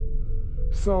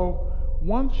So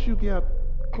once you get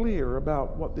clear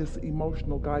about what this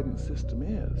emotional guidance system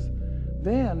is,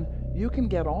 then you can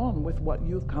get on with what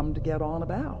you've come to get on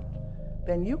about.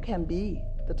 Then you can be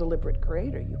the deliberate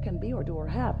creator. You can be or do or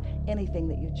have anything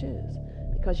that you choose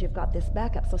because you've got this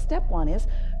backup. So step one is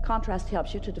contrast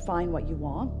helps you to define what you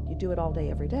want. You do it all day,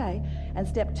 every day. And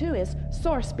step two is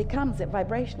source becomes it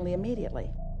vibrationally immediately.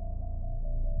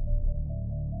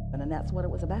 And that's what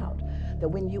it was about. That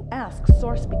when you ask,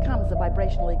 source becomes the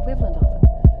vibrational equivalent of it.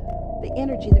 The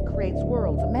energy that creates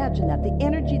worlds. Imagine that. The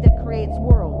energy that creates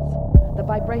worlds, the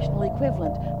vibrational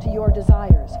equivalent to your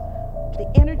desires. The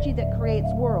energy that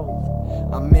creates worlds.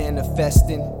 I'm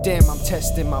manifesting, damn, I'm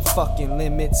testing my fucking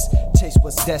limits. Chase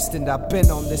what's destined, I've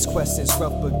been on this quest since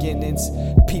rough beginnings.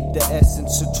 Peep the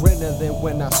essence, adrenaline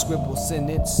when I scribble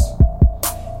sentence.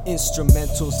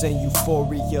 Instrumentals and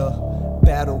euphoria,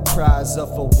 battle cries of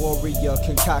a warrior,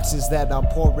 concoctions that I'm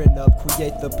pouring up,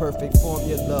 create the perfect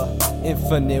formula.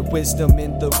 Infinite wisdom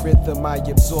in the rhythm, I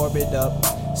absorb it up.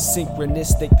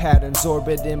 Synchronistic patterns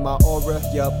orbit in my aura,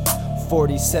 yup.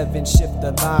 47, shift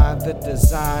the line, the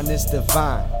design is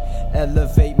divine.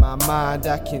 Elevate my mind,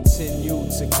 I continue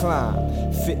to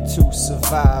climb. Fit to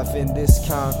survive in this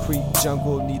concrete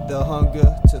jungle, need the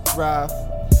hunger to thrive.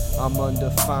 I'm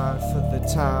undefined for the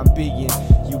time being.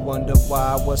 You wonder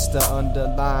why, what's the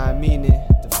underlying meaning?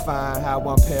 Define how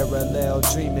I'm parallel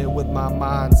dreaming with my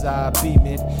mind's eye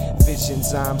beaming.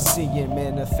 Visions I'm seeing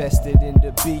manifested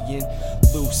into being.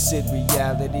 Lucid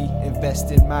reality,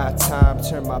 invest in my time,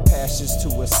 turn my passions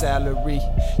to a salary.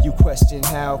 You question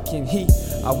how can he?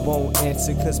 I won't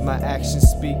answer cause my actions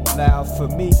speak loud for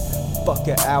me. Fuck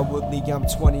it hourly, I'm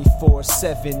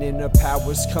 24/7 inner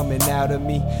powers coming out of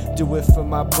me. Do it for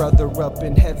my brother up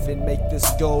in heaven, make this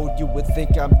gold. You would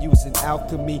think I'm using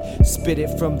alchemy. Spit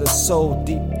it from the soul,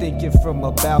 deep thinking from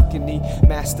a balcony.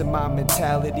 Master my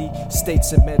mentality,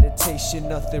 states of meditation.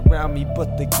 Nothing around me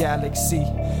but the galaxy.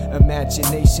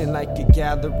 Imagination like a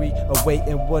gallery,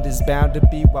 awaiting what is bound to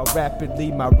be. While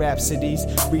rapidly my rhapsodies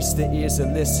reach the ears of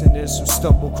listeners who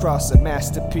stumble across a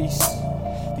masterpiece.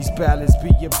 These ballads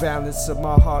be a balance of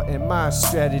my heart and mind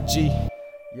strategy.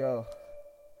 Yo,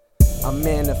 I'm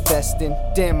manifesting,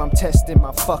 damn, I'm testing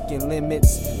my fucking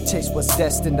limits. Chase what's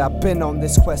destined, I've been on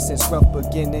this quest since rough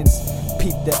beginnings.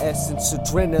 Peep the essence,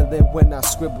 adrenaline when I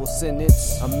scribble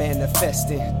sentence. I'm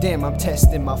manifesting, damn, I'm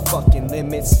testing my fucking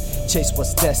limits. Chase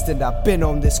what's destined, I've been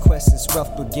on this quest since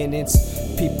rough beginnings.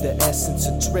 Peep the essence,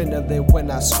 adrenaline when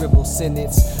I scribble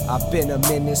sentence. I've been a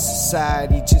menace,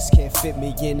 society just can't fit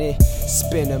me in it.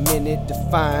 Spend a minute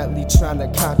defiantly trying to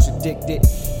contradict it.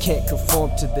 Can't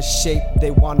conform to the shape, they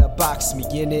wanna box me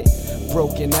in it.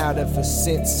 Broken out ever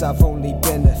since, I've only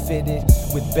benefited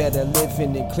with better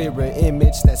living and clearer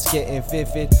image that's getting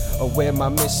vivid. Or where my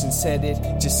mission's headed,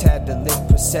 just had to live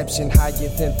perception higher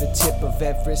than the tip of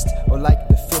Everest, or like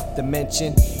the fifth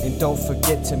dimension. And don't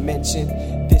forget to mention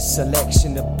this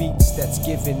selection of beats that's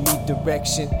giving me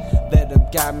direction. Let them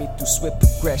guide me through swift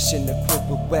progression, equipped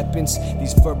with weapons.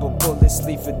 These verbal bullets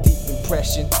leave a deep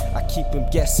impression. I keep them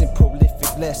guessing,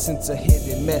 prolific lessons, a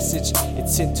hidden message.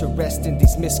 It's interesting,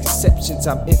 these misconceptions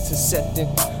I'm intercepting.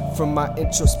 From my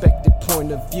introspective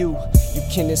point of view, you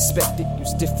can inspect it,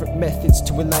 use different methods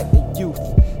to enlighten youth.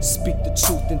 Speak the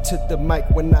truth into the mic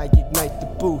when I ignite the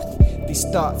booth. These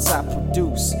thoughts I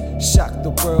produce shock the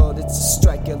world, it's a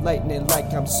strike of lightning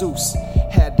like I'm Zeus.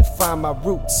 Had to find my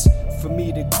roots for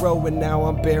me to grow, and now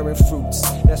I'm bearing fruits.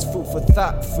 That's food for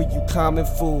thought for you common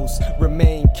fools.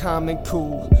 Remain calm and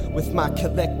cool with my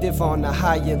collective on a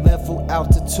higher level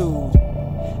altitude.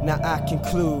 Now I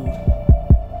conclude,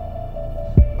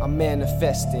 I'm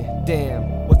manifesting,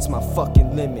 damn, what's my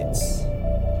fucking limits?